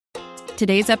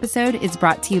Today's episode is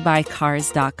brought to you by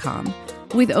Cars.com.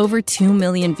 With over 2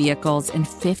 million vehicles and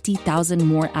 50,000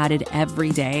 more added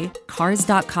every day,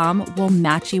 Cars.com will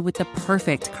match you with the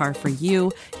perfect car for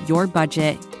you, your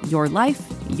budget, your life,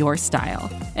 your style.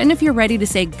 And if you're ready to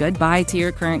say goodbye to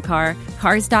your current car,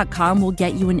 Cars.com will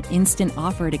get you an instant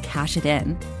offer to cash it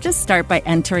in. Just start by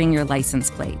entering your license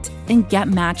plate and get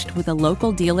matched with a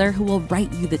local dealer who will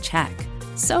write you the check.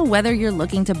 So whether you're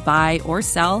looking to buy or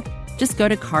sell, just go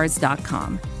to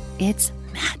Cars.com. It's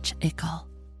magical.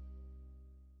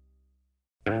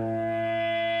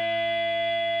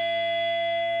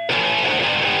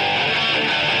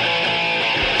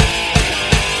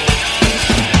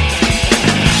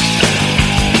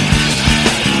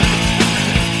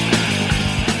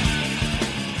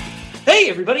 Hey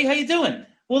everybody, how you doing?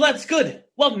 Well, that's good.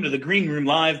 Welcome to the Green Room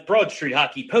Live Broad Street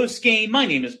Hockey Postgame. My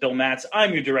name is Bill Matz.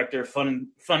 I'm your director of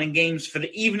fun and games for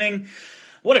the evening.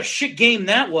 What a shit game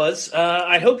that was.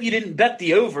 I hope you didn't bet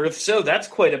the over. If so, that's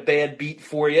quite a bad beat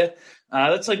for you.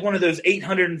 That's like one of those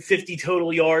 850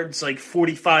 total yards, like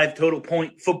 45 total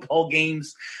point football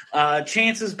games.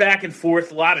 Chances back and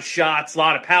forth, a lot of shots, a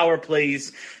lot of power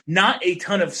plays, not a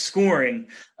ton of scoring.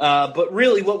 But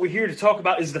really what we're here to talk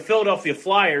about is the Philadelphia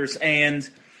Flyers. And,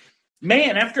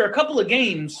 man, after a couple of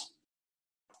games,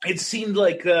 it seemed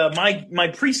like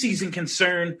my preseason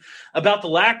concern about the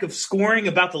lack of scoring,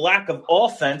 about the lack of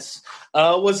offense,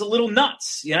 was a little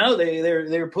nuts. You know,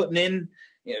 they were putting in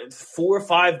 4 or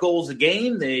 5 goals a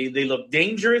game. They looked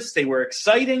dangerous. They were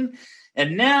exciting.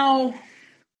 And now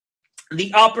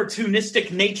the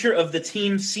opportunistic nature of the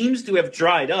team seems to have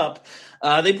dried up.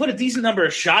 They put a decent number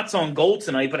of shots on goal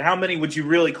tonight, but how many would you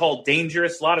really call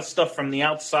dangerous? A lot of stuff from the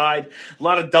outside, a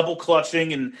lot of double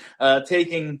clutching and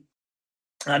taking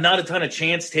not a ton of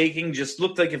chance taking. Just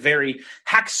looked like a very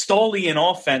Hackstallian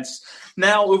offense.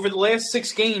 Now, over the last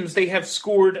 6 games, they have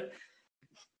scored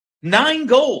 9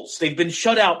 goals. They've been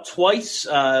shut out twice,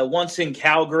 once in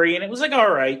Calgary, and it was like,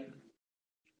 all right,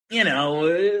 you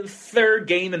know, third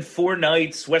game in 4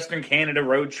 nights, Western Canada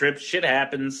road trip, shit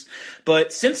happens.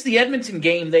 But since the Edmonton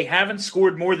game, they haven't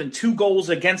scored more than 2 goals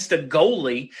against a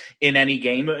goalie in any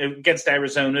game. Against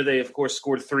Arizona, they, of course,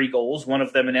 scored 3 goals, one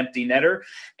of them an empty netter.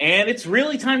 And it's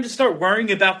really time to start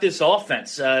worrying about this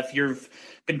offense. If you've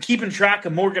been keeping track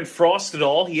of Morgan Frost at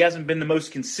all, he hasn't been the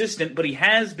most consistent, but he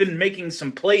has been making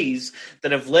some plays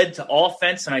that have led to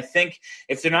offense. And I think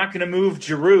if they're not going to move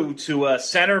Giroux to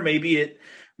center, maybe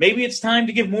it's time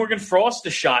to give Morgan Frost a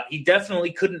shot. He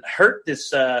definitely couldn't hurt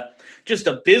this just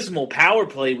abysmal power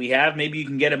play we have. Maybe you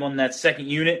can get him on that second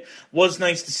unit. Was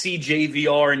nice to see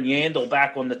JVR and Yandel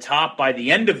back on the top by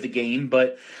the end of the game,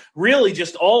 but really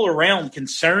just all around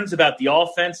concerns about the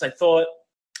offense. I thought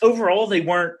overall they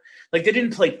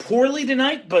didn't play poorly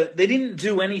tonight, but they didn't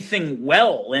do anything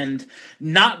well. And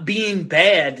not being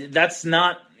bad, that's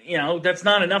not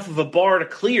enough of a bar to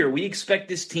clear. We expect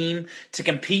this team to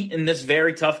compete in this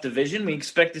very tough division. We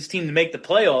expect this team to make the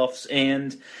playoffs.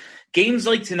 And games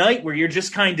like tonight where you're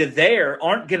just kind of there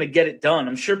aren't going to get it done.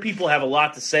 I'm sure people have a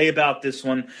lot to say about this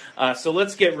one. So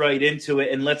let's get right into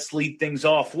it, and let's lead things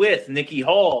off with Nikki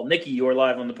Hall. Nikki, you're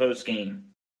live on the post game.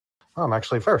 Oh, I'm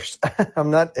actually first.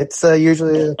 I'm not. It's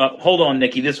usually. Hold on,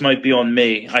 Nikki. This might be on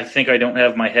me. I think I don't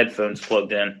have my headphones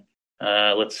plugged in.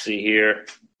 Let's see here.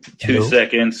 2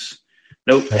 seconds.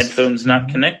 Nope, yes. Headphones not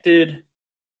connected.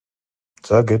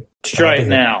 It's all good. Let's try it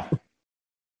now.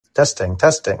 Testing.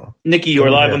 Nikki,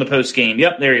 you're live on the post game.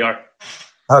 Yep, there you are.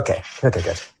 Okay,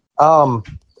 good. Oh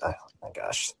my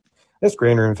gosh, this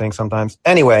green room thing sometimes.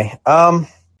 Anyway,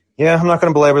 yeah, I'm not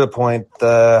going to belabor the point.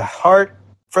 The Hart,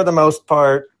 for the most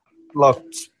part,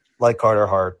 looked like Carter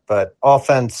Hart, but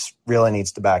offense really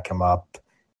needs to back him up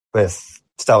with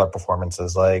stellar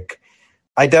performances. Like,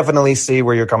 I definitely see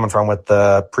where you're coming from with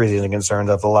the preseason concerns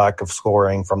of the lack of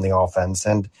scoring from the offense.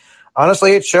 And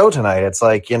honestly, it showed tonight. It's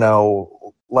like,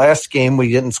 last game we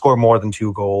didn't score more than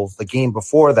 2 goals. The game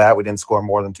before that, we didn't score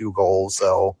more than 2 goals.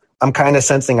 So I'm kind of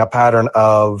sensing a pattern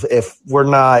of if we're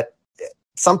not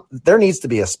there needs to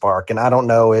be a spark. And I don't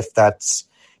know if that's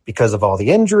because of all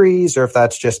the injuries or if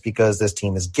that's just because this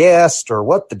team is gassed or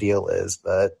what the deal is.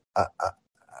 But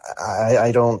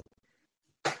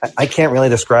I can't really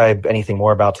describe anything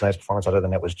more about tonight's performance other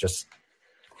than it was just,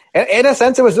 in a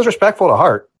sense, it was disrespectful to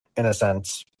Hart, in a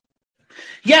sense.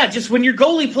 Yeah, just when your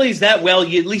goalie plays that well,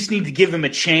 you at least need to give him a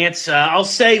chance. I'll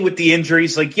say with the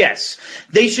injuries, like, yes,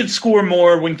 they should score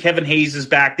more when Kevin Hayes is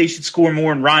back. They should score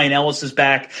more when Ryan Ellis is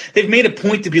back. They've made a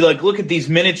point to be like, look at these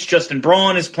minutes Justin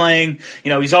Braun is playing.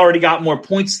 He's already got more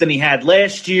points than he had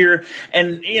last year.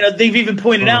 And, they've even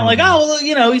pointed out like, oh,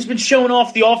 well, he's been showing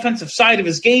off the offensive side of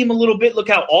his game a little bit. Look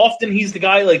how often he's the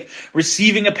guy like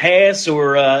receiving a pass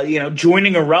or,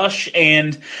 joining a rush.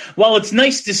 And while it's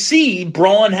nice to see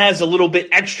Braun has a little bit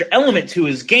extra element to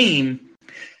his game,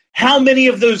 how many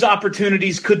of those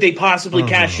opportunities could they possibly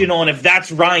cash in on if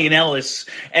that's Ryan Ellis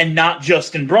and not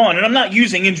Justin Braun? And I'm not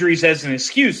using injuries as an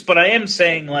excuse, but I am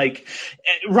saying, like,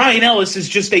 Ryan Ellis is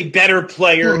just a better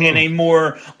player and a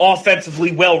more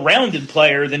offensively well-rounded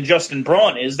player than Justin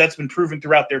Braun is. That's been proven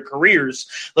throughout their careers.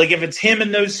 Like, if it's him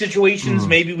in those situations,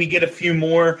 maybe we get a few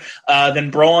more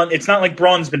than Braun. It's not like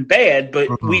Braun's been bad,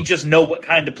 but we just know what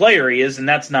kind of player he is, and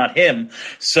that's not him.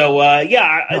 So,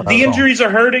 the injuries are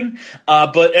hurting,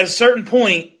 but at a certain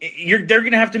point, they're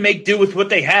going to have to make do with what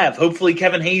they have. Hopefully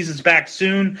Kevin Hayes is back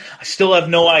soon. I still have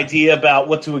no idea about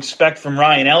what to expect from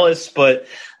Ryan Ellis, but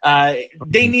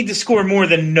they need to score more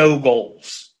than no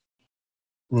goals.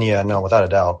 Yeah, no, without a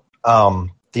doubt.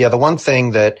 The one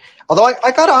thing that, although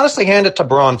I got to honestly hand it to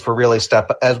Braun for really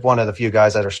as one of the few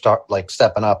guys that are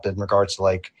stepping up in regards to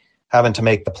like having to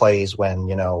make the plays when,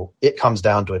 it comes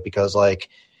down to it, because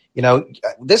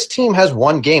this team has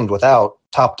won games without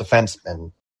top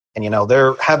defensemen. And,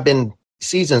 there have been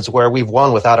seasons where we've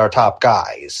won without our top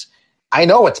guys. I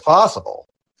know it's possible.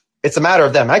 It's a matter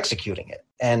of them executing it.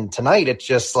 And tonight, it's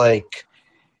just like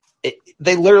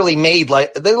they made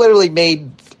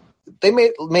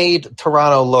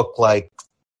Toronto look like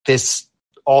this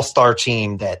all-star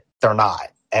team that they're not.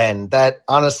 And that,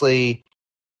 honestly,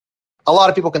 a lot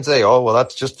of people can say, oh, well,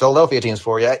 that's just Philadelphia teams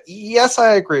for you. Yes,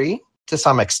 I agree to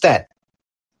some extent.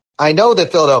 I know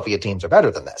that Philadelphia teams are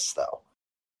better than this, though.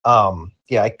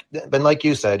 But like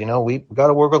you said, we got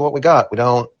to work with what we got.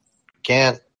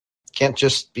 Can't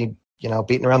just be,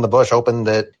 beating around the bush, hoping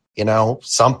that,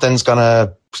 something's going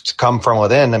to come from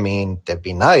within. I mean, that'd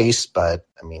be nice, but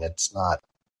I mean, it's not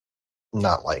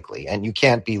likely. And you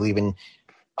can't be leaving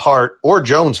Hart or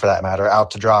Jones, for that matter,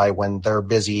 out to dry when they're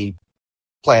busy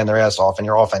playing their ass off and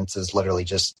your offense is literally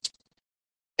just,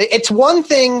 it's one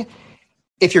thing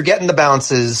if you're getting the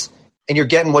bounces and you're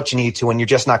getting what you need to and you're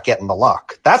just not getting the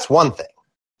luck. That's one thing.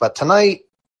 But tonight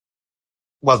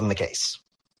wasn't the case.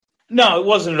 No, it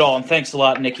wasn't at all, and thanks a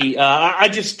lot, Nikki.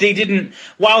 They didn't,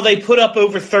 while they put up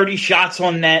over 30 shots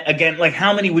on net, again, like,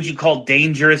 how many would you call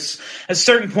dangerous? At a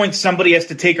certain point, somebody has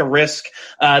to take a risk.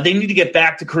 They need to get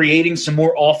back to creating some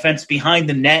more offense behind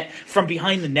the net, from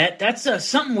behind the net. That's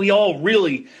something we all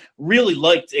really, really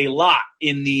liked a lot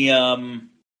in the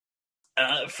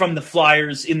from the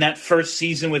Flyers in that first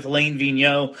season with Alain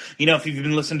Vigneault. If you've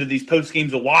been listening to these post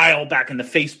games a while back in the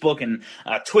Facebook and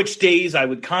Twitch days, I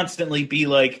would constantly be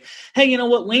like, hey, you know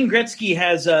what? Wayne Gretzky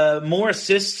has more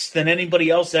assists than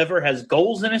anybody else ever has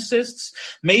goals and assists.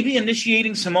 Maybe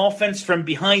initiating some offense from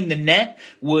behind the net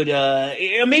would,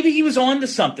 maybe he was on to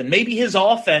something. Maybe his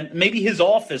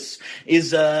office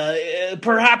is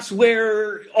perhaps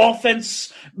where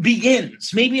offense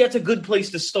begins. Maybe that's a good place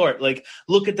to start. Like,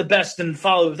 look at the best and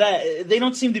follow that. They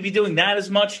don't seem to be doing that as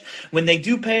much. When they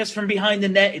do pass from behind the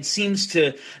net, it seems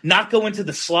to not go into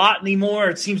the slot anymore.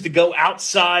 It seems to go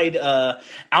outside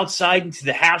into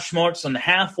the hash marks on the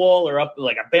half wall, or up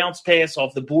like a bounce pass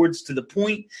off the boards to the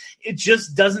point. It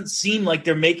just doesn't seem like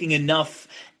they're making enough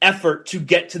effort to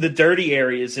get to the dirty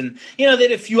areas. And, they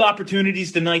had a few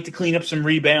opportunities tonight to clean up some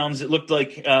rebounds. It looked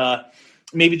like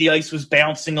maybe the ice was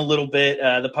bouncing a little bit.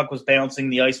 The puck was bouncing.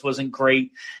 The ice wasn't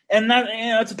great. And that,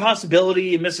 it's a possibility.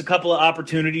 You miss a couple of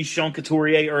opportunities. Sean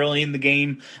Couturier early in the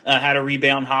game had a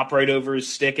rebound hop right over his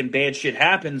stick, and bad shit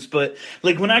happens. But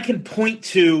like, when I can point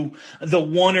to the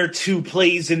one or two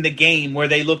plays in the game where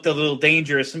they looked a little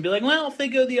dangerous and be like, well, if they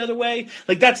go the other way,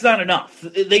 like, that's not enough.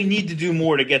 They need to do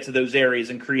more to get to those areas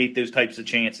and create those types of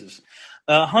chances.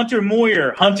 Hunter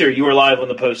Moyer. Hunter, you were live on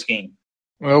the post game.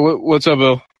 Well, what's up,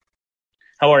 Bill?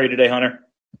 How are you today, Hunter?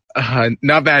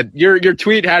 Not bad. Your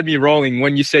tweet had me rolling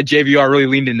when you said JVR really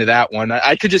leaned into that one.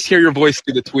 I could just hear your voice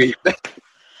through the tweet.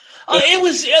 It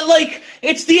was like,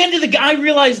 it's the end of the – I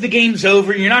realize the game's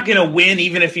over. You're not going to win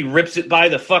even if he rips it by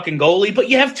the fucking goalie. But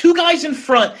you have two guys in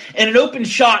front and an open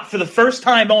shot for the first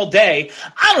time all day.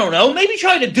 I don't know. Maybe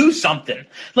try to do something.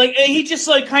 Like, he just,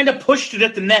 like, kind of pushed it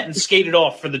at the net and skated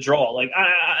off for the draw. Like,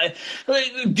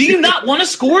 do you not want to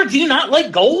score? Do you not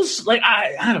like goals? Like,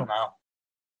 I don't know.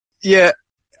 Yeah,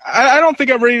 I don't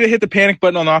think I'm ready to hit the panic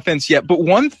button on offense yet, but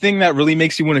one thing that really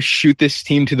makes me want to shoot this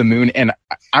team to the moon, and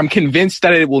I'm convinced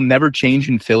that it will never change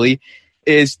in Philly,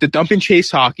 is the dump and chase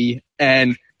hockey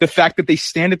and the fact that they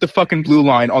stand at the fucking blue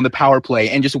line on the power play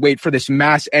and just wait for this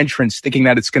mass entrance thinking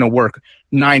that it's going to work.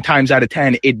 9 times out of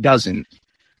 10, it doesn't.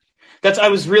 I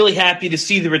was really happy to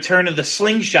see the return of the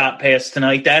slingshot pass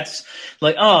tonight. That's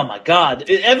like, oh my God.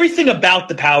 Everything about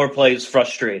the power play is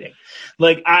frustrating.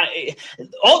 Like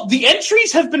all the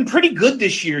entries have been pretty good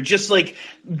this year, just like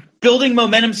building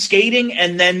momentum skating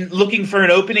and then looking for an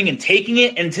opening and taking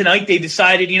it. And tonight they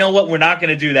decided, you know what, we're not going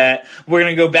to do that. We're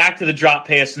going to go back to the drop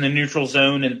pass in the neutral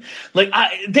zone. And like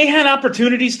they had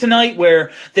opportunities tonight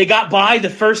where they got by the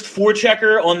first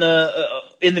forechecker on the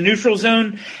in the neutral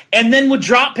zone and then would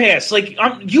drop pass. Like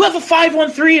you have a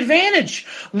 5-on-3 advantage.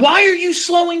 Why are you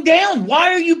slowing down?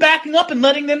 Why are you backing up and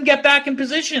letting them get back in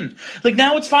position? Like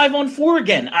now it's 5-on-4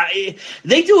 again.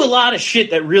 They do a lot of shit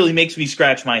that really makes me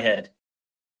scratch my head.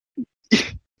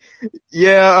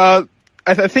 Yeah,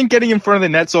 I think getting in front of the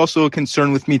net's also a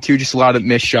concern with me too. Just a lot of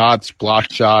missed shots,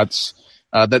 blocked shots.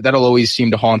 That'll always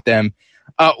seem to haunt them.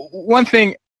 One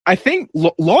thing, I think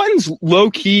Lawton's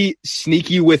low-key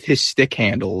sneaky with his stick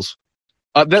handles.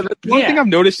 One thing I've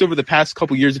noticed over the past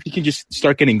couple years, if he can just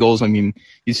start getting goals, I mean,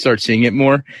 you start seeing it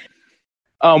more.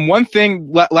 One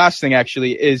thing, last thing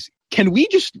actually, is can we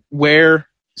just wear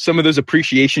some of those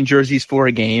appreciation jerseys for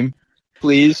a game,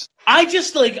 please? I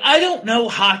don't know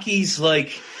hockey's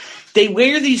like, they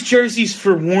wear these jerseys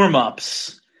for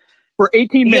warm-ups. For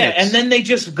 18 minutes. Yeah, and then they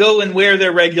just go and wear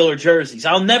their regular jerseys.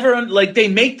 I'll never, like, they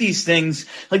make these things.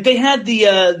 Like, they had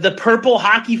the purple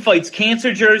Hockey Fights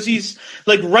cancer jerseys,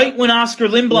 like, right when Oscar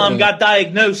Lindblom got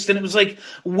diagnosed. And it was like,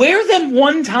 wear them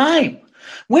one time.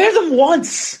 Wear them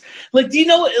once. Like, do you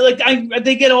know, like,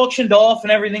 they get auctioned off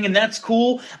and everything, and that's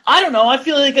cool. I don't know. I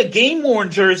feel like a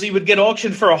game-worn jersey would get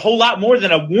auctioned for a whole lot more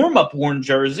than a warm-up worn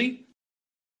jersey.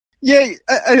 Yeah,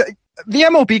 the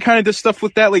MLB kind of does stuff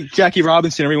with that, like Jackie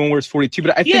Robinson, everyone wears 42.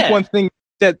 But I think one thing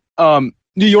that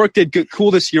New York did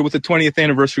cool this year with the 20th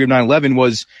anniversary of 9/11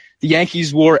 was the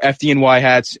Yankees wore FDNY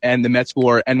hats and the Mets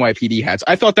wore NYPD hats.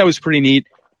 I thought that was pretty neat.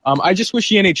 I just wish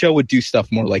the NHL would do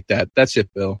stuff more like that. That's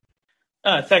it, Bill.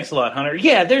 Thanks a lot, Hunter.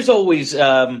 Yeah, there's always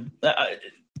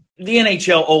the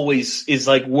NHL always is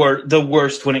like the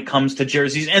worst when it comes to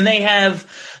jerseys, and they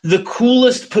have the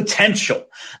coolest potential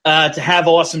to have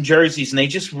awesome jerseys, and they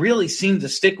just really seem to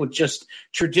stick with just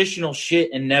traditional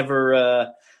shit and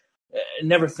never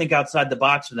think outside the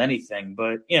box with anything.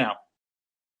 But, you know,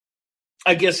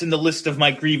 I guess in the list of my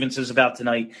grievances about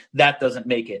tonight, that doesn't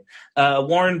make it.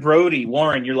 Warren Brody.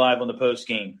 Warren, you're live on the post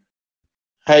game.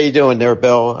 How you doing there,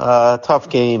 Bill? Tough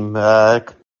game.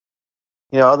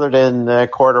 Other than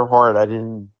Carter Hart, I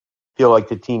didn't feel like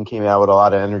the team came out with a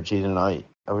lot of energy tonight.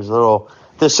 I was a little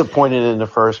disappointed in the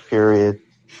first period.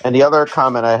 And the other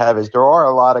comment I have is there are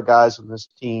a lot of guys on this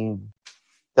team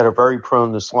that are very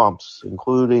prone to slumps,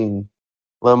 including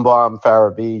Lindblom,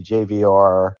 Farabee,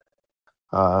 JVR,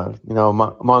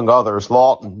 among others.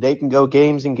 Lawton. They can go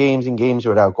games and games and games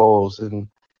without goals. And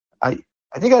I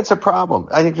think that's a problem.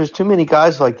 I think there's too many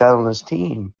guys like that on this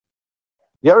team.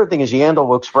 The other thing is Yandel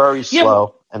looks very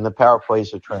slow, and the power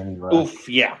plays are training right. Oof,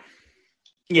 yeah.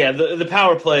 Yeah, the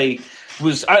power play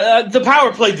was the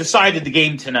power play decided the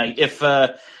game tonight. If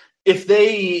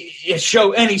they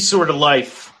show any sort of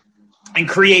life and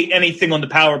create anything on the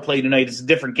power play tonight, it's a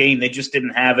different game. They just didn't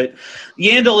have it.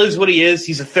 Yandel is what he is.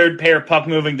 He's a third-pair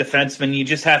puck-moving defenseman. You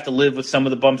just have to live with some of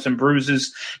the bumps and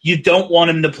bruises. You don't want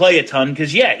him to play a ton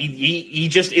because, he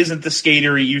just isn't the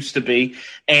skater he used to be.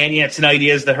 And, tonight he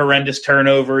has the horrendous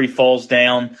turnover. He falls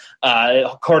down.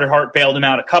 Carter Hart bailed him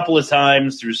out a couple of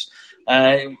times. There's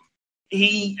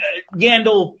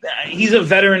Yandel, he's a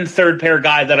veteran third-pair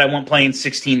guy that I want playing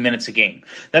 16 minutes a game.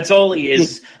 That's all he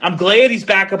is. I'm glad he's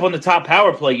back up on the top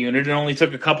power play unit. It only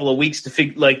took a couple of weeks to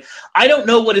figure. Like, I don't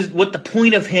know what the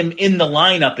point of him in the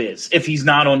lineup is if he's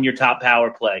not on your top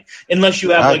power play, unless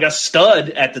you have like a stud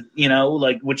at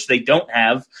the, which they don't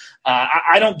have.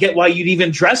 I don't get why you'd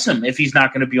even dress him if he's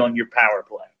not going to be on your power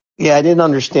play. Yeah, I didn't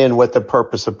understand what the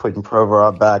purpose of putting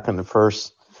Provorov back in the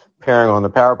first pairing on the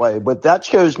power play, but that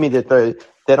shows me that they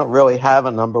don't really have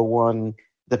a number one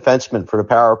defenseman for the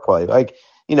power play. Like,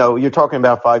 you're talking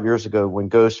about 5 years ago when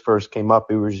Ghost first came up,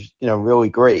 he was, really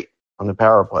great on the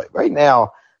power play. Right now, I'm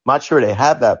not sure they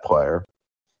have that player.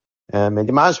 And they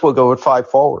might as well go with 5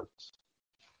 forwards.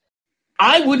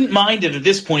 I wouldn't mind it at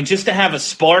this point just to have a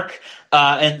spark.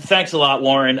 And thanks a lot,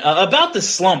 Warren. About the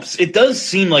slumps, it does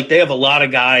seem like they have a lot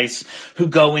of guys who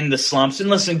go into slumps. And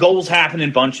listen, goals happen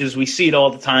in bunches. We see it all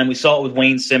the time. We saw it with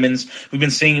Wayne Simmons. We've been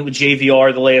seeing it with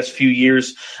JVR the last few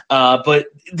years. But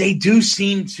they do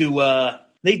seem to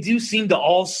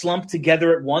all slump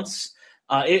together at once.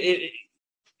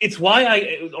 It's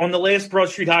why on the last Broad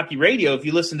Street Hockey Radio, if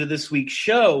you listen to this week's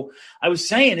show, I was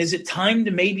saying, is it time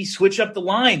to maybe switch up the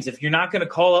lines? If you're not going to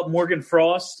call up Morgan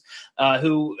Frost,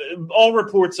 who all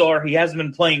reports are he hasn't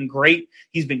been playing great.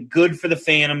 He's been good for the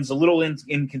Phantoms, a little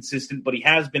inconsistent, but he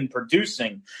has been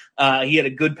producing. He had a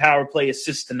good power play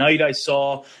assist tonight, I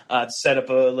saw, to set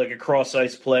up a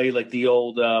cross-ice play, like the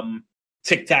old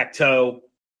tic-tac-toe.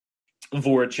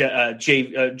 Giroux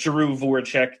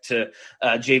Voracek to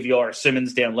JVR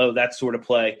Simmons down low, that sort of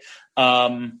play.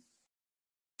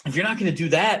 If you're not going to do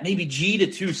that, maybe G to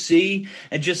 2C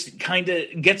and just kind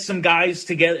of get some guys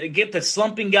together, get the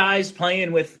slumping guys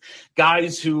playing with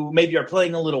guys who maybe are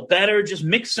playing a little better. Just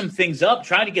mix some things up,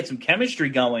 try to get some chemistry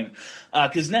going.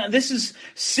 Because now this is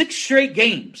 6 straight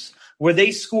games where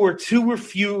they score two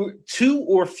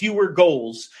or fewer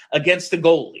goals against the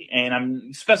goalie. And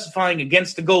I'm specifying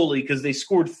against the goalie because they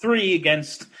scored 3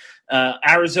 against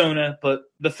Arizona, but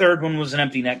the third one was an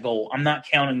empty net goal. I'm not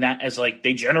counting that as like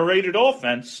they generated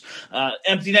offense.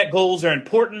 Empty net goals are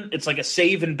important. It's like a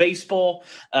save in baseball.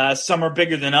 Some are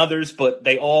bigger than others, but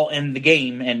they all end the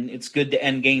game, and it's good to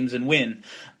end games and win.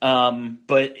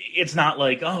 But it's not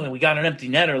like, oh, we got an empty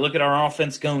netter, look at our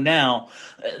offense go now.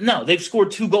 No, they've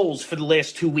scored 2 goals for the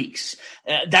last 2 weeks.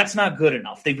 That's not good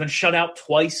enough. They've been shut out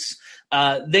twice.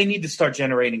 They need to start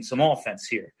generating some offense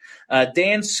here.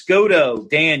 Dan Scoto.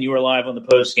 Dan, you are live on the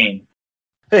post game.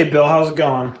 Hey, Bill, how's it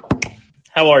going?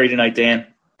 How are you tonight, Dan?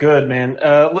 Good, man.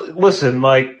 Listen,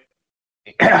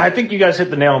 I think you guys hit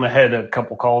the nail on the head a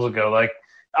couple calls ago.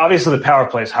 Obviously the power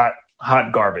play is hot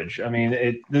garbage. I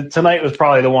mean, tonight was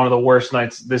probably one of the worst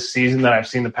nights this season that I've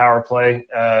seen the power play.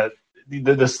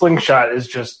 The slingshot is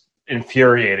just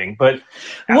infuriating. But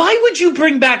why would you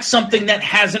bring back something that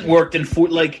hasn't worked in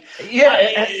that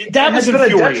has been a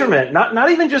detriment. Not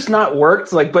even just not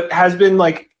worked, but has been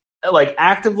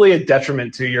actively a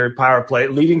detriment to your power play,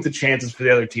 leading to chances for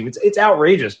the other team. It's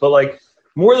outrageous. But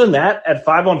more than that, at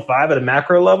 5-on-5 at a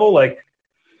macro level,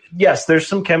 yes, there's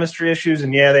some chemistry issues,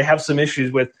 and yeah, they have some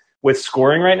issues with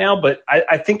scoring right now. But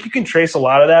I think you can trace a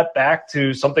lot of that back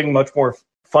to something much more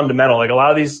fundamental. A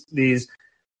lot of these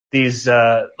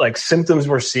symptoms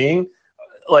we're seeing,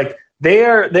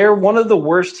 they're one of the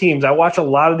worst teams. I watch a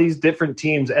lot of these different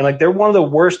teams, and they're one of the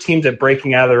worst teams at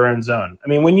breaking out of their own zone. I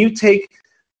mean, when you take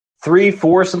 3,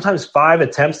 4, sometimes 5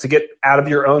 attempts to get out of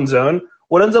your own zone,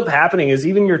 what ends up happening is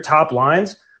even your top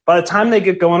lines, by the time they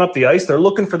get going up the ice, they're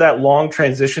looking for that long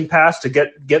transition pass to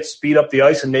get speed up the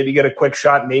ice and maybe get a quick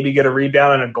shot, maybe get a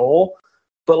rebound and a goal.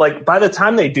 But by the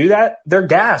time they do that, they're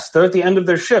gassed. They're at the end of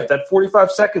their shift. That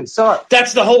 45 seconds suck.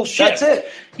 That's the whole shift. That's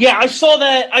it. Yeah, I saw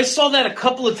that a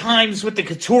couple of times with the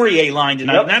Couturier line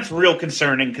tonight, and that's real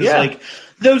concerning because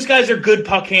those guys are good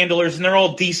puck handlers and they're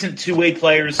all decent two-way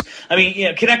players. I mean,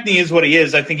 Konechny is what he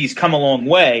is. I think he's come a long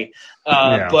way.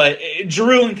 But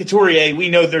Giroux and Couturier, we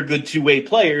know they're good two-way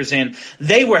players, and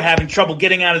they were having trouble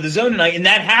getting out of the zone tonight, and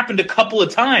that happened a couple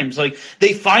of times.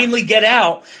 They finally get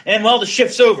out, and the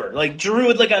shift's over. Giroux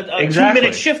had a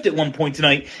 2-minute shift at one point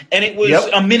tonight, and it was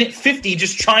a minute 50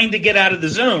 just trying to get out of the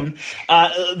zone.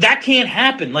 That can't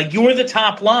happen. You're the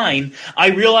top line. I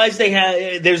realize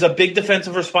there's a big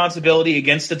defensive responsibility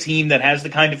against a team that has the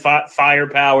kind of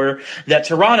firepower that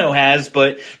Toronto has,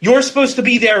 but you're supposed to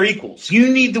be their equals.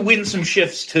 You need to win some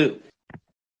shifts too.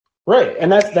 Right,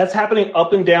 and that's happening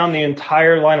up and down the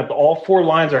entire lineup. All 4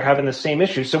 lines are having the same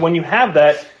issue. So when you have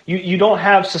that, you don't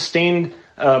have sustained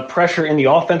pressure in the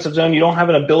offensive zone. You don't have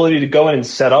an ability to go in and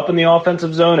set up in the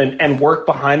offensive zone and work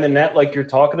behind the net like you're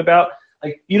talking about.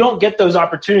 You don't get those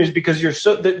opportunities because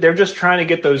they're just trying to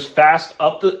get those fast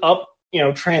up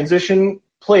transition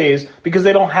plays because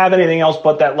they don't have anything else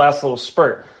but that last little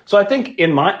spurt. So I think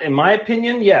in my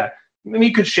opinion, maybe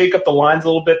you could shake up the lines a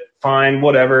little bit, fine,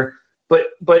 whatever. But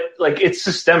it's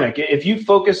systemic. If you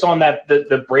focus on that,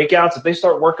 the breakouts, if they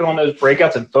start working on those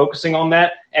breakouts and focusing on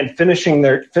that and finishing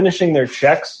their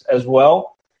checks as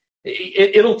well,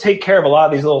 it'll take care of a lot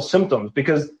of these little symptoms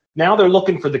because now they're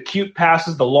looking for the cute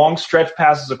passes, the long stretch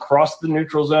passes across the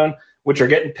neutral zone, which are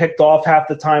getting picked off half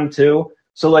the time too.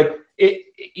 So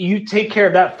you take care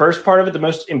of that first part of it, the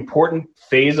most important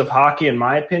phase of hockey, in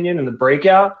my opinion, in the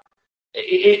breakout.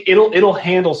 It'll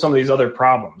handle some of these other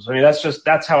problems. I mean,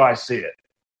 that's how I see it.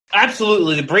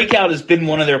 Absolutely. The breakout has been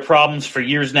one of their problems for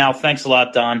years now. Thanks a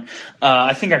lot, Don.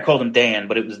 I think I called him Dan,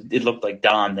 but it looked like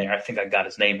Don there. I think I got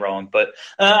his name wrong, but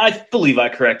I believe I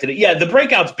corrected it. Yeah, the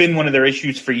breakout's been one of their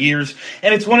issues for years,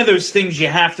 and it's one of those things you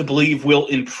have to believe will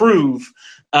improve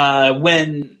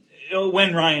when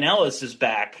Ryan Ellis is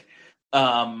back.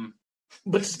 But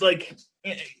it's like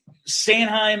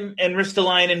Sanheim and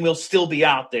Ristolainen will still be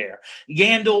out there.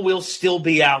 Yandel will still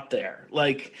be out there.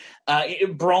 Like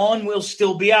Braun will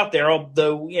still be out there,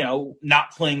 although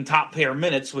not playing top pair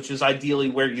minutes, which is ideally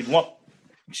where you'd want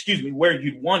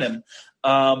him.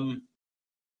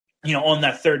 On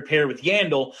that third pair with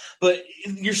Yandel, but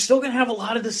you're still going to have a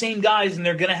lot of the same guys, and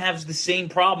they're going to have the same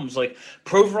problems. Like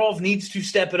Provorov needs to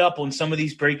step it up on some of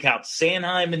these breakouts.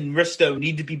 Sanheim and Risto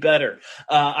need to be better.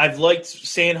 I've liked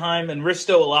Sanheim and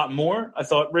Risto a lot more. I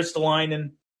thought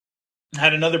Ristolainen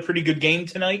had another pretty good game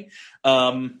tonight.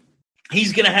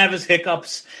 He's going to have his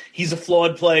hiccups. He's a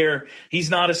flawed player. He's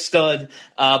not a stud.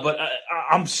 But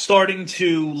I'm starting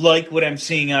to like what I'm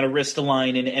seeing out of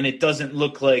Ristolainen, and it doesn't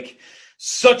look like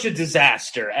such a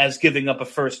disaster as giving up a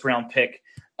first-round pick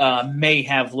may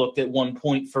have looked at one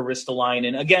point for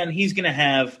Ristolainen. Again, he's going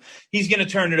to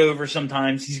turn it over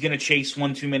sometimes. He's going to chase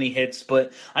one too many hits,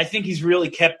 but I think he's really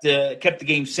kept the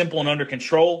game simple and under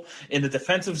control in the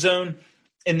defensive zone.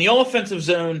 In the offensive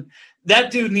zone, that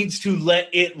dude needs to let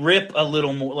it rip a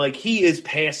little more. Like, he is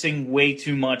passing way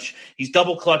too much. He's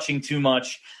double clutching too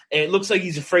much. It looks like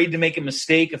he's afraid to make a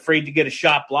mistake, afraid to get a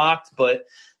shot blocked. But,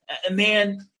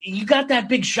 man, you got that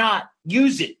big shot.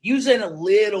 Use it. Use it a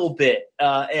little bit,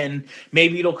 and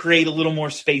maybe it'll create a little more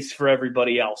space for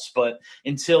everybody else. But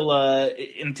until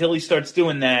he starts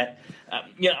doing that,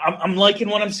 I'm liking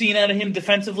what I'm seeing out of him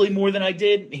defensively more than I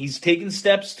did. He's taken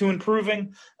steps to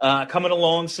improving, coming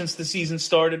along since the season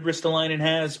started. Ristolainen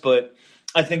has, but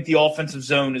I think the offensive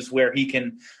zone is where he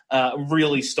can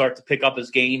really start to pick up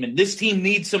his game. And this team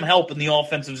needs some help in the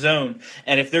offensive zone.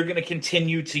 And if they're going to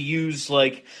continue to use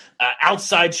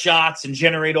outside shots and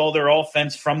generate all their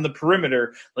offense from the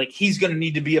perimeter, he's going to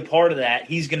need to be a part of that.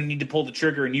 He's going to need to pull the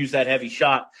trigger and use that heavy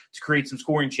shot to create some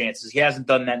scoring chances. He hasn't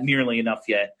done that nearly enough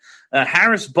yet.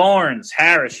 Harris Barnes.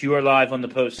 Harris, you are live on the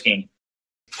post game.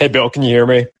 Hey, Bill, can you hear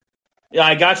me? Yeah,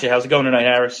 I got you. How's it going tonight,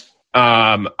 Harris?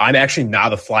 I'm actually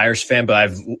not a Flyers fan, but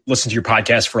I've listened to your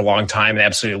podcast for a long time and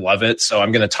absolutely love it. So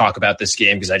I'm going to talk about this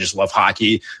game because I just love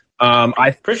hockey.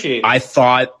 I appreciate it. I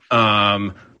thought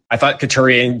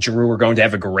Couturier and Giroux were going to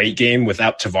have a great game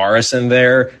without Tavares in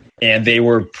there, and they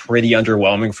were pretty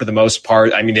underwhelming for the most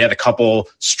part. I mean, they had a couple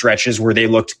stretches where they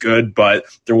looked good, but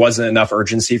there wasn't enough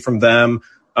urgency from them.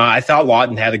 I thought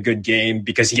Lawton had a good game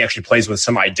because he actually plays with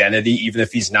some identity, even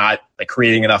if he's not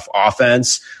creating enough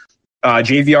offense.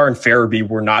 JVR and Farabee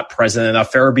were not present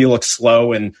enough. Farabee looks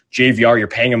slow, and JVR, you're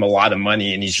paying him a lot of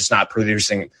money, and he's just not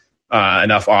producing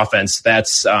enough offense.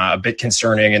 That's a bit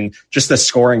concerning. And just the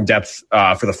scoring depth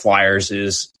for the Flyers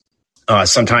is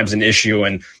sometimes an issue,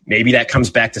 and maybe that comes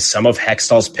back to some of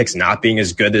Hextall's picks not being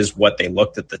as good as what they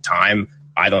looked at the time.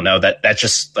 I don't know. That's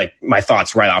just my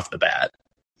thoughts right off the bat.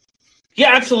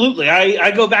 Yeah, absolutely.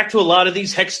 I go back to a lot of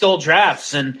these Hextall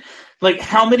drafts, and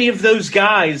how many of those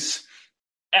guys,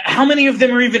 how many of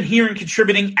them are even here and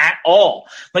contributing at all?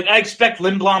 I expect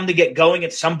Lindblom to get going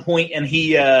at some point, and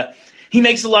he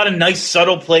makes a lot of nice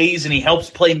subtle plays, and he helps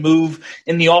play move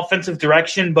in the offensive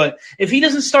direction. But if he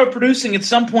doesn't start producing at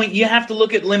some point, you have to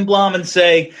look at Lindblom and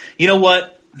say, you know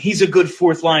what? He's a good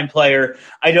fourth line player.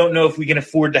 I don't know if we can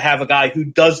afford to have a guy who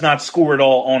does not score at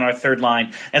all on our third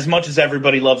line. As much as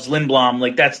everybody loves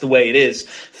Lindblom, that's the way it is.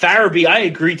 Farabee, I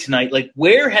agree tonight.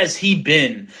 Where has he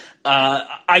been?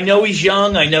 I know he's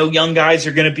young. I know young guys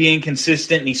are going to be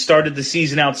inconsistent, and he started the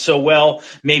season out so well.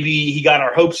 Maybe he got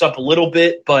our hopes up a little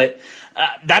bit, but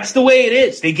that's the way it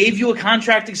is. They gave you a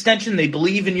contract extension. They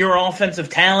believe in your offensive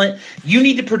talent. You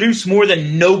need to produce more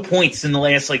than no points in the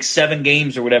last 7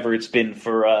 games or whatever it's been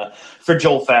for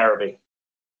Joel Farabee.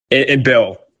 And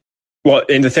Bill, well,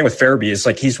 and the thing with Farabee is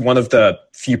he's one of the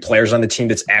few players on the team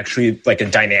that's actually a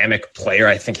dynamic player.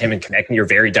 I think him and Konechny are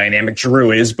very dynamic.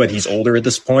 Giroux is, but he's older at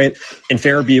this point. And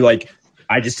Farabee,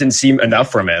 I just didn't see enough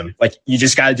from him. You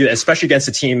just got to do it, especially against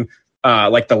a team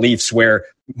like the Leafs, where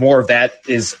more of that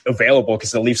is available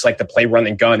because the Leafs like to play run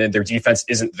and gun, and their defense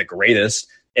isn't the greatest.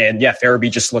 And yeah,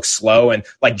 Farabee just looks slow. And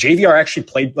JVR actually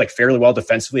played fairly well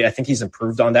defensively. I think he's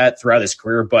improved on that throughout his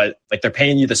career, but they're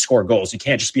paying you to score goals. You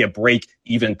can't just be a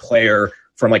break-even player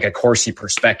from a Corsi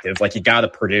perspective. You got to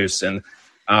produce. And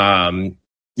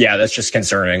yeah, that's just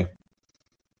concerning.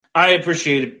 I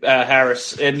appreciate it,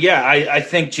 Harris. And yeah, I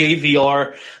think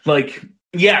JVR,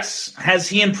 Yes. Has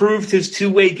he improved his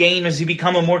two-way game? Has he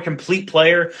become a more complete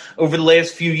player over the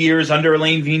last few years under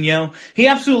Alain Vigneault? He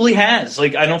absolutely has.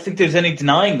 Like, I don't think there's any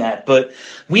denying that, but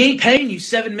we ain't paying you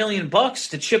 $7 million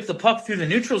to chip the puck through the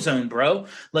neutral zone, bro.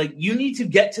 Like, you need to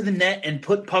get to the net and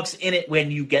put pucks in it when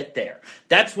you get there.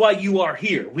 That's why you are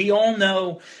here. We all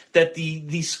know that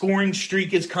the scoring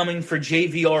streak is coming for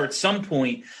JVR at some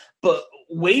point, but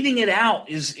waiting it out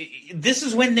this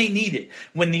is when they need it.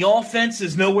 When the offense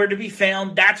is nowhere to be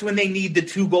found, that's when they need the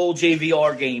 2-goal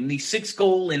JVR game, the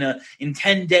 6-goal in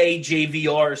 10-day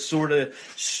JVR sort of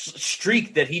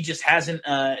streak that he just hasn't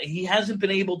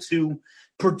been able to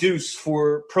produce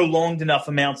for prolonged enough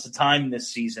amounts of time this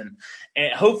season.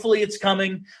 And hopefully it's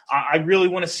coming. I really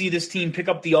want to see this team pick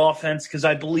up the offense because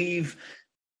I believe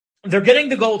they're getting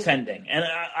the goaltending, and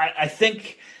I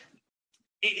think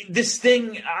this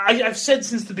thing, I've said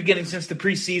since the beginning, since the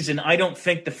preseason, I don't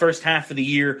think the first half of the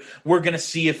year we're going to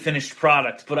see a finished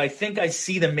product, but I think I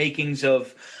see the makings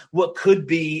of what could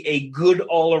be a good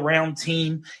all-around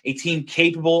team, a team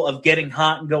capable of getting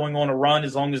hot and going on a run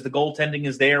as long as the goaltending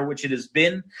is there, which it has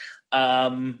been.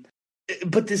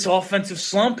 But this offensive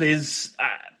slump is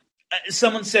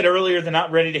someone said earlier they're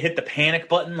not ready to hit the panic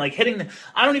button. Like I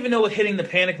don't even know what hitting the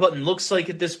panic button looks like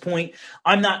at this point.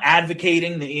 I'm not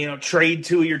advocating that, trade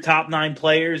 2 of your top 9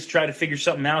 players, try to figure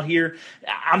something out here.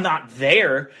 I'm not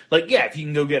there. Like, yeah, if you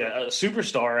can go get a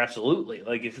superstar, absolutely.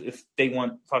 Like if they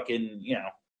want fucking,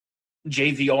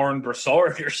 JVR and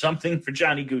Brassard or something for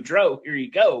Johnny Gaudreau, here you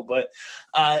go. But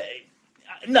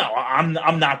no,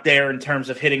 I'm not there in terms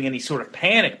of hitting any sort of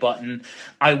panic button.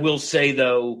 I will say,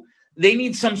 though, they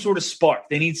need some sort of spark.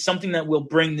 They need something that will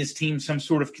bring this team some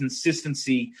sort of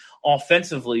consistency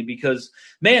offensively because,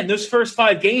 man, those first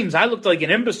 5 games, I looked like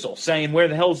an imbecile saying, where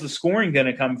the hell is the scoring going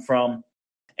to come from?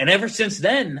 And ever since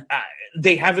then,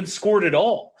 they haven't scored at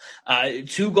all.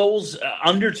 2 goals,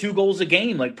 under 2 goals a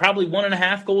game, like probably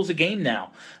 1.5 goals a game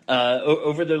now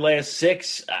over their last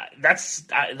 6.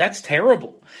 That's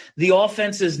terrible. The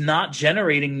offense is not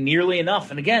generating nearly enough.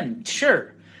 And again,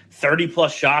 sure,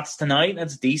 30-plus shots tonight,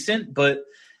 that's decent, but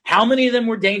how many of them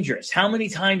were dangerous? How many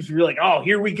times were you like, oh,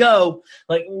 here we go?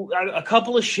 Like a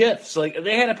couple of shifts. Like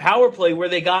they had a power play where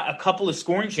they got a couple of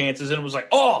scoring chances and it was like,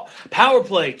 oh, power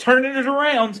play, turning it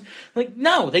around. Like,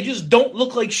 no, they just don't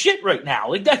look like shit right now.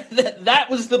 Like that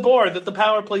was the bar that the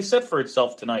power play set for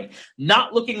itself tonight.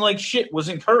 Not looking like shit was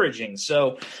encouraging.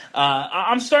 So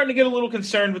I'm starting to get a little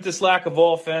concerned with this lack of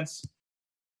offense.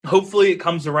 Hopefully it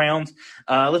comes around.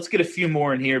 Let's get a few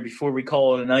more in here before we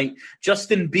call it a night.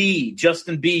 Justin B,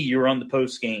 you're on the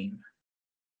post game.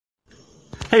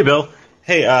 Hey, Bill.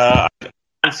 Hey,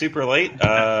 I'm super late,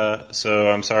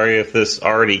 so I'm sorry if this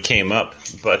already came up.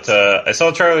 But I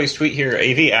saw Charlie's tweet here,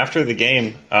 AV, after the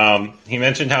game. He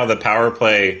mentioned how the power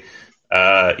play,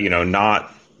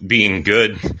 not being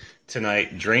good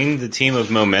tonight drained the team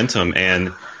of momentum.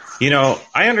 And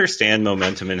I understand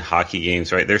momentum in hockey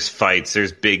games, right? There's fights,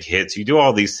 there's big hits. You do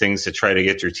all these things to try to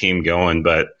get your team going.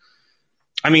 But,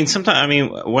 when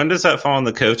does that fall on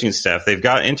the coaching staff? They've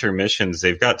got intermissions.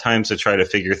 They've got times to try to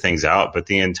figure things out. But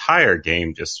the entire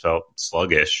game just felt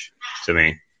sluggish to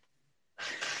me.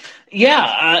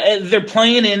 Yeah, they're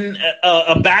playing in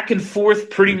a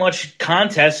back-and-forth pretty much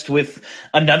contest with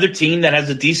another team that has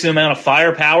a decent amount of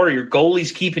firepower. Your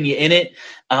goalie's keeping you in it.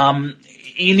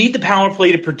 You need the power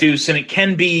play to produce, and it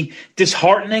can be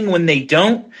disheartening when they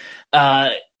don't.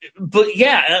 But,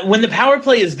 yeah, when the power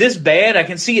play is this bad, I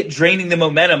can see it draining the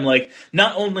momentum. Like,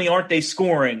 not only aren't they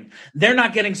scoring, they're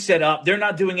not getting set up. They're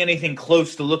not doing anything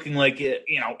close to looking like,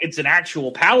 it's an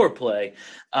actual power play.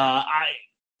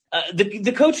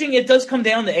 The coaching, it does come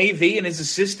down to AV and his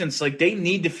assistants. Like, they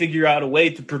need to figure out a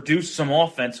way to produce some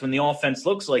offense when the offense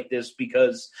looks like this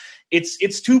because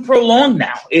it's too prolonged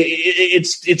now.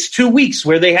 It's 2 weeks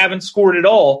where they haven't scored at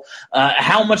all.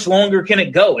 How much longer can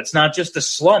it go? It's not just a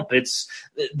slump.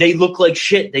 They look like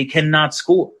shit. They cannot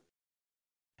score.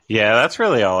 Yeah, that's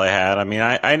really all I had.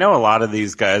 I know a lot of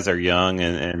these guys are young,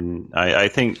 and I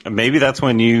think maybe that's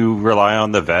when you rely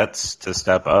on the vets to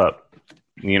step up.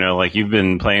 Like you've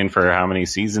been playing for how many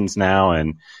seasons now,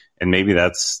 and maybe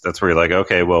that's where you're like,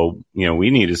 okay, well, we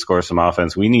need to score some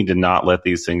offense. We need to not let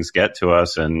these things get to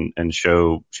us and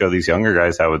show these younger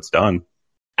guys how it's done.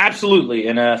 Absolutely,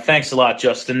 and thanks a lot,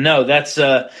 Justin. No, that's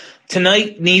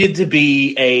tonight needed to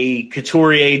be a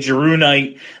Couturier, Giroux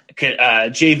night.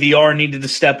 JVR needed to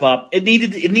step up. It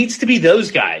needs to be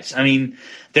those guys.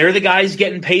 they're the guys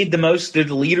getting paid the most. They're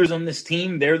the leaders on this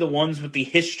team. They're the ones with the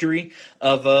history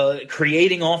of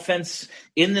creating offense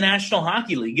in the National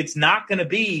Hockey League. It's not going to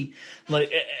be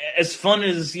like as fun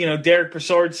as, Derek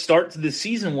Brassard's start to the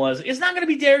season was. It's not going to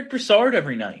be Derek Brassard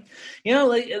every night.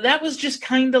 That was just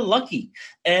kind of lucky.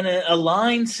 And a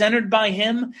line centered by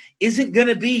him isn't going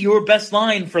to be your best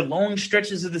line for long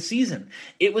stretches of the season.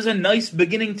 It was a nice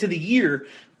beginning to the year,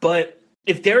 but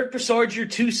if Derek Brassard's your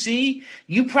 2C,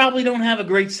 you probably don't have a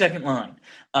great second line.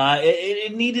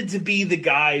 It needed to be the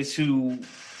guys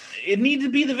it needed to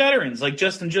be the veterans, like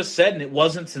Justin just said, and it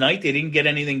wasn't tonight. They didn't get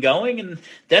anything going, and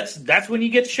that's when you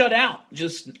get shut out.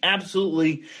 Just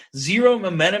absolutely zero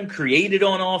momentum created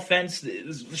on offense,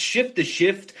 shift to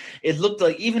shift. It looked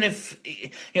like even if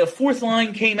fourth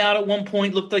line came out at one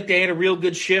point, looked like they had a real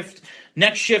good shift.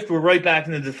 Next shift, we're right back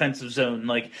in the defensive zone.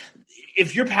 Like,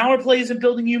 if your power play isn't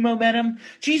building you momentum,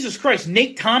 Jesus Christ,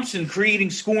 Nate Thompson creating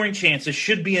scoring chances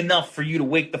should be enough for you to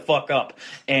wake the fuck up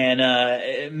and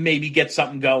maybe get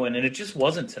something going. And it just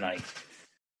wasn't tonight.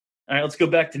 All right, let's go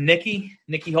back to Nikki.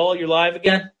 Nikki Hall, you're live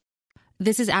again.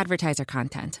 This is advertiser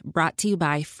content brought to you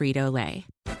by Frito-Lay.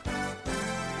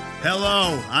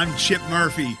 Hello, I'm Chip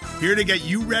Murphy, here to get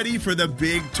you ready for the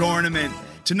big tournament.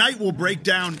 Tonight we break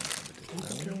down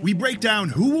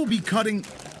who will be cutting.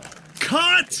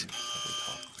 Cut!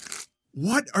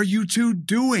 What are you two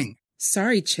doing?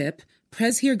 Sorry, Chip.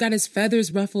 Prez here got his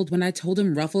feathers ruffled when I told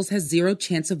him Ruffles has zero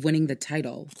chance of winning the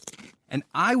title. And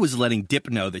I was letting Dip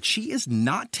know that she is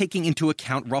not taking into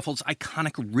account Ruffles'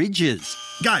 iconic ridges.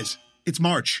 Guys, it's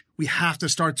March. We have to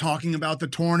start talking about the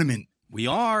tournament. We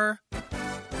are.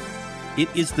 It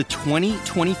is the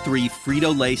 2023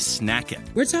 Frito-Lay Snack It.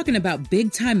 We're talking about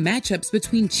big-time matchups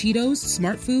between Cheetos,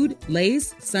 Smart Food,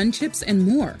 Lay's, Sun Chips, and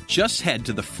more. Just head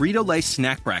to the Frito-Lay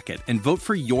Snack Bracket and vote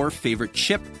for your favorite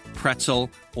chip,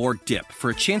 pretzel, or dip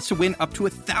for a chance to win up to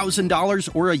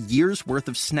 $1,000 or a year's worth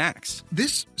of snacks.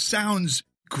 This sounds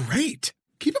great.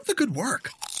 Keep up the good work.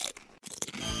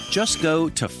 Just go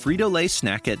to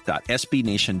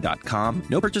fritolaysnackit.sbnation.com.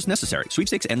 No purchase necessary.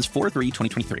 Sweepstakes ends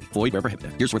 4/3/2023. Void where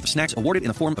prohibited. Year's worth of snacks awarded in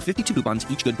the form of 52 coupons,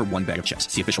 each good for one bag of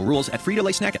chips. See official rules at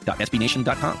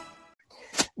fritolaysnackit.sbnation.com.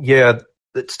 Yeah,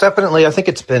 it's definitely, I think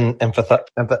it's been emphasized.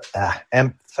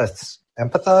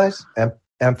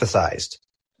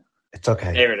 It's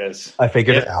okay. There it is. I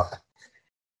figured it out.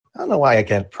 I don't know why I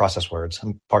can't process words.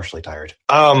 I'm partially tired.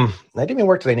 I didn't even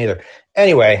work today neither.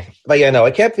 Anyway, but yeah, no,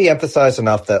 it can't be emphasized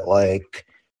enough that, like,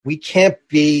 we can't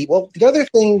be, well, the other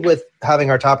thing with having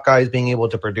our top guys being able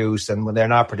to produce, and when they're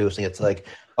not producing, it's like,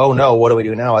 oh no, what do we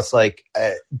do now? It's like,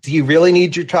 do you really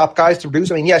need your top guys to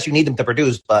produce? I mean, yes, you need them to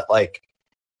produce, but like,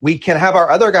 we can have our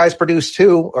other guys produce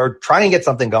too, or try and get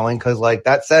something going. Cause like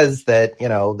that says that,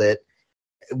 that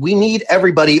we need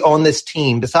everybody on this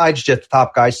team besides just the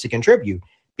top guys to contribute.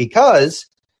 Because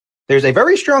there's a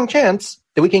very strong chance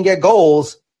that we can get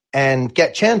goals and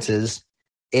get chances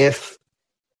if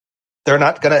they're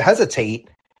not going to hesitate.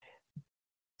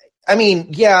 I mean,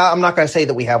 yeah, I'm not going to say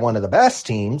that we have one of the best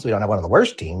teams. We don't have one of the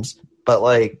worst teams. But,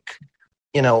 like,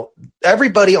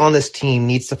 everybody on this team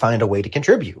needs to find a way to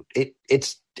contribute. It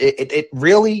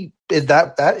really is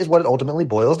that is what it ultimately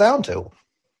boils down to.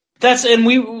 Thanks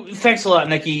a lot,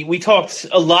 Nikki. We talked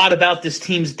a lot about this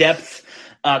team's depth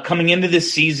coming into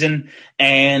this season,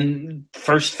 and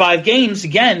first 5 games,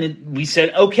 again, we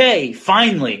said, okay,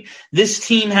 finally, this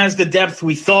team has the depth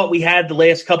we thought we had the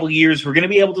last couple of years. We're going to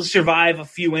be able to survive a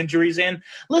few injuries. And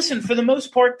listen, for the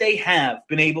most part, they have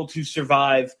been able to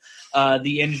survive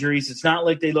the injuries. It's not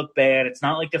like they look bad. It's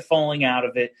not like they're falling out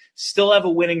of it. Still have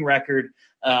a winning record.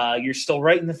 You're still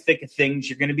right in the thick of things.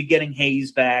 You're going to be getting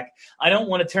Hayes back. I don't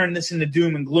want to turn this into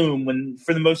doom and gloom when,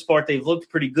 for the most part, they've looked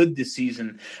pretty good this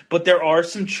season. But there are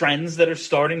some trends that are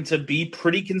starting to be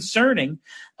pretty concerning.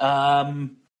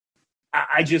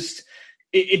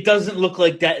 It doesn't look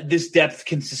like that this depth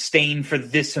can sustain for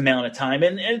this amount of time.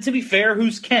 And to be fair,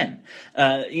 who's can?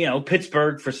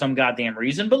 Pittsburgh for some goddamn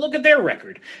reason, but look at their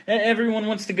record. Everyone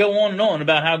wants to go on and on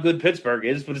about how good Pittsburgh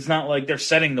is, but it's not like they're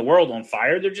setting the world on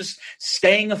fire. They're just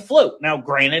staying afloat. Now,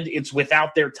 granted, it's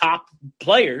without their top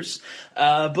players,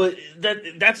 but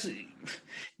that's –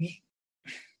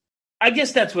 I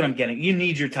guess that's what I'm getting. You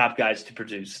need your top guys to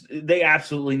produce. They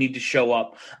absolutely need to show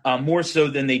up more so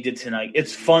than they did tonight.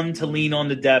 It's fun to lean on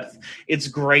the depth. It's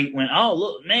great when, oh,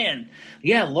 look, man,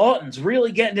 yeah, Lawton's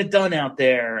really getting it done out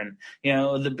there. And,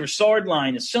 the Brassard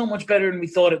line is so much better than we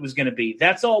thought it was going to be.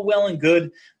 That's all well and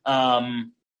good.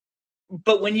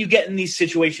 But when you get in these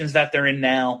situations that they're in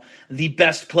now, the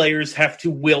best players have to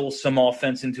will some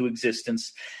offense into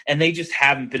existence, and they just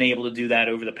haven't been able to do that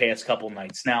over the past couple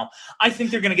nights. Now, I think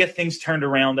they're going to get things turned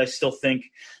around. I still think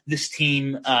this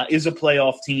team is a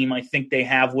playoff team. I think they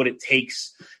have what it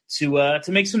takes to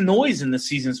make some noise in the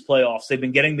season's playoffs. They've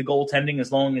been getting the goaltending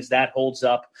as long as that holds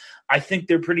up. I think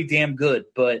they're pretty damn good,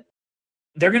 but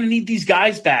they're going to need these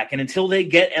guys back. And until they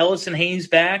get Ellis and Hayes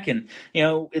back, and,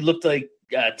 it looked like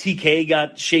TK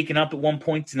got shaken up at one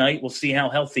point tonight. We'll see how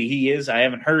healthy he is. I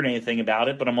haven't heard anything about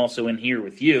it, but I'm also in here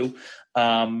with you.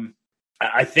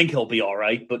 I think he'll be all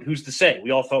right, but who's to say?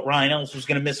 We all thought Ryan Ellis was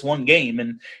going to miss one game,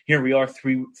 and here we are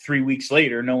three weeks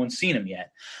later. No one's seen him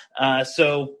yet.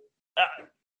 So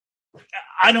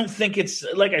I don't think it's,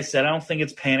 like I said, I don't think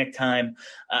it's panic time.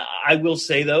 I will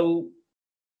say, though,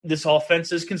 this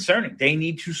offense is concerning. They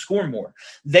need to score more.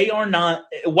 They are not,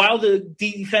 while the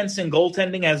defense and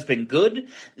goaltending has been good,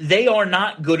 they are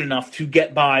not good enough to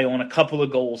get by on a couple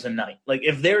of goals a night. Like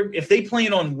if they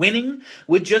plan on winning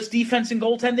with just defense and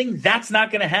goaltending, that's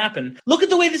not going to happen. Look at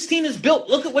the way this team is built.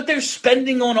 Look at what they're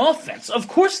spending on offense. Of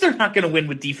course they're not going to win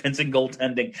with defense and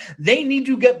goaltending. They need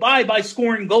to get by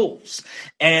scoring goals,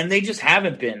 and they just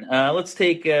haven't been. Let's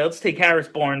take Harris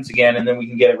Barnes again, and then we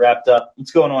can get it wrapped up.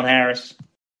 What's going on, Harris?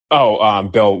 Oh,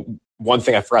 Bill, one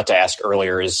thing I forgot to ask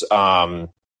earlier is, I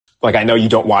know you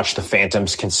don't watch the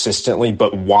Phantoms consistently,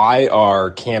 but why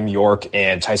are Cam York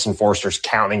and Tyson Forster's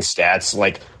counting stats,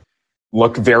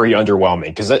 look very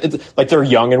underwhelming? Because they're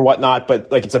young and whatnot, but,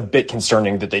 it's a bit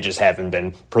concerning that they just haven't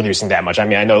been producing that much. I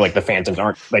mean, I know, the Phantoms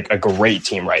aren't, a great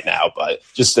team right now, but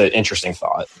just an interesting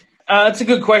thought. That's a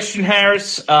good question,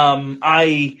 Harris.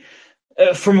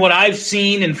 From what I've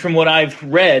seen and from what I've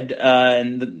read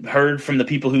and heard from the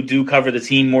people who do cover the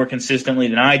team more consistently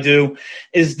than I do,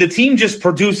 is the team just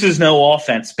produces no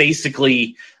offense,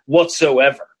 basically,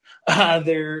 whatsoever.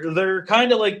 They're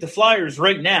kind of like the Flyers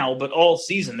right now, but all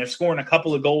season. They're scoring a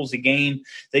couple of goals a game.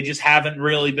 They just haven't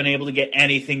really been able to get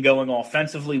anything going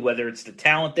offensively, whether it's the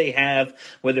talent they have,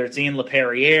 whether it's Ian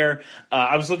LaPerriere.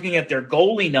 I was looking at their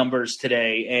goalie numbers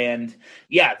today, and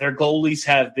yeah, their goalies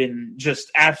have been just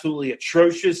absolutely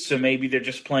atrocious. So maybe they're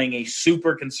just playing a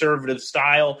super conservative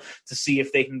style to see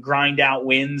if they can grind out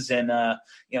wins and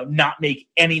not make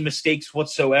any mistakes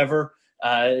whatsoever.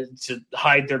 To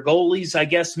hide their goalies, I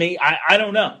guess. I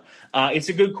don't know. It's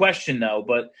a good question, though,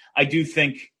 but I do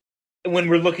think when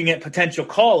we're looking at potential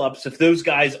call-ups, if those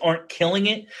guys aren't killing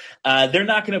it, they're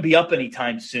not going to be up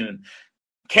anytime soon.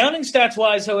 Counting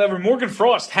stats-wise, however, Morgan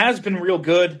Frost has been real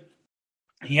good.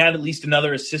 He had at least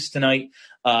another assist tonight.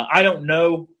 I don't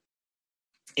know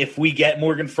if we get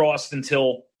Morgan Frost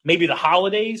until maybe the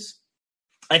holidays.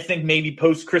 I think maybe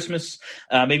post-Christmas,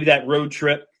 maybe that road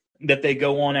trip that they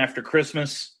go on after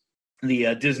Christmas,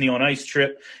 the Disney on Ice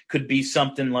trip, could be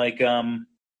something like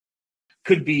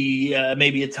maybe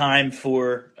a time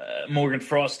for Morgan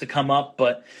Frost to come up.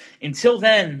 But until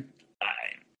then,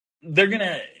 they're going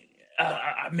to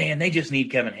they just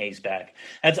need Kevin Hayes back.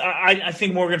 I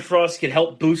think Morgan Frost could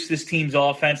help boost this team's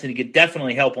offense, and he could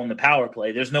definitely help on the power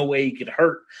play. There's no way he could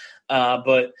hurt.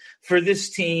 But for this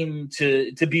team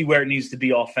to be where it needs to be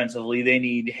offensively, they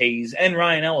need Hayes and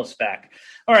Ryan Ellis back.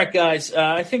 All right, guys,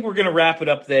 I think we're going to wrap it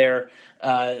up there.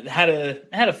 Had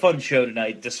a fun show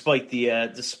tonight, despite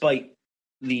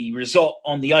the result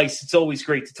on the ice. It's always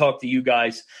great to talk to you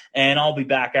guys, and I'll be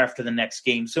back after the next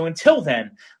game. So until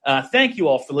then, thank you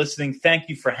all for listening. Thank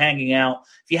you for hanging out.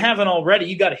 If you haven't already,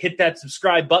 you got to hit that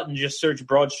subscribe button. Just search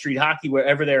Broad Street Hockey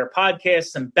wherever there are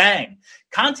podcasts, and bang,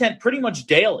 content pretty much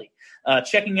daily.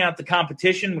 Checking out the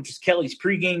competition, which is Kelly's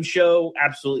pregame show.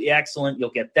 Absolutely excellent.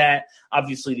 You'll get that.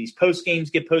 Obviously, these post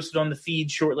games get posted on the feed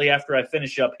shortly after I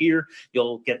finish up here.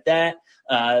 You'll get that.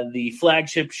 The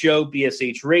flagship show,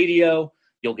 BSH Radio.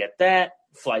 You'll get that.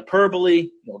 Flyperbole.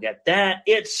 You'll get that.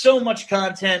 It's so much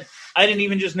content. I didn't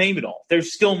even just name it all.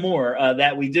 There's still more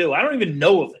that we do. I don't even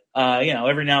know of it.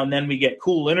 Every now and then we get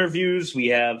cool interviews. We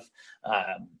have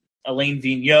Elaine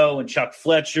Vigneault and Chuck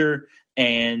Fletcher.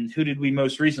 And who did we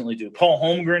most recently do? Paul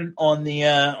Holmgren on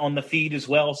the feed as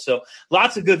well. So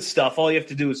lots of good stuff. All you have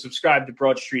to do is subscribe to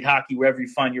Broad Street Hockey wherever you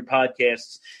find your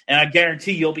podcasts, and I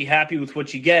guarantee you'll be happy with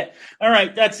what you get. All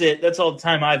right, that's it. That's all the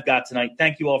time I've got tonight.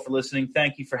 Thank you all for listening.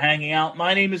 Thank you for hanging out.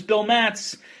 My name is Bill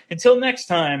Matz. Until next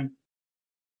time,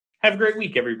 have a great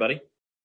week, everybody.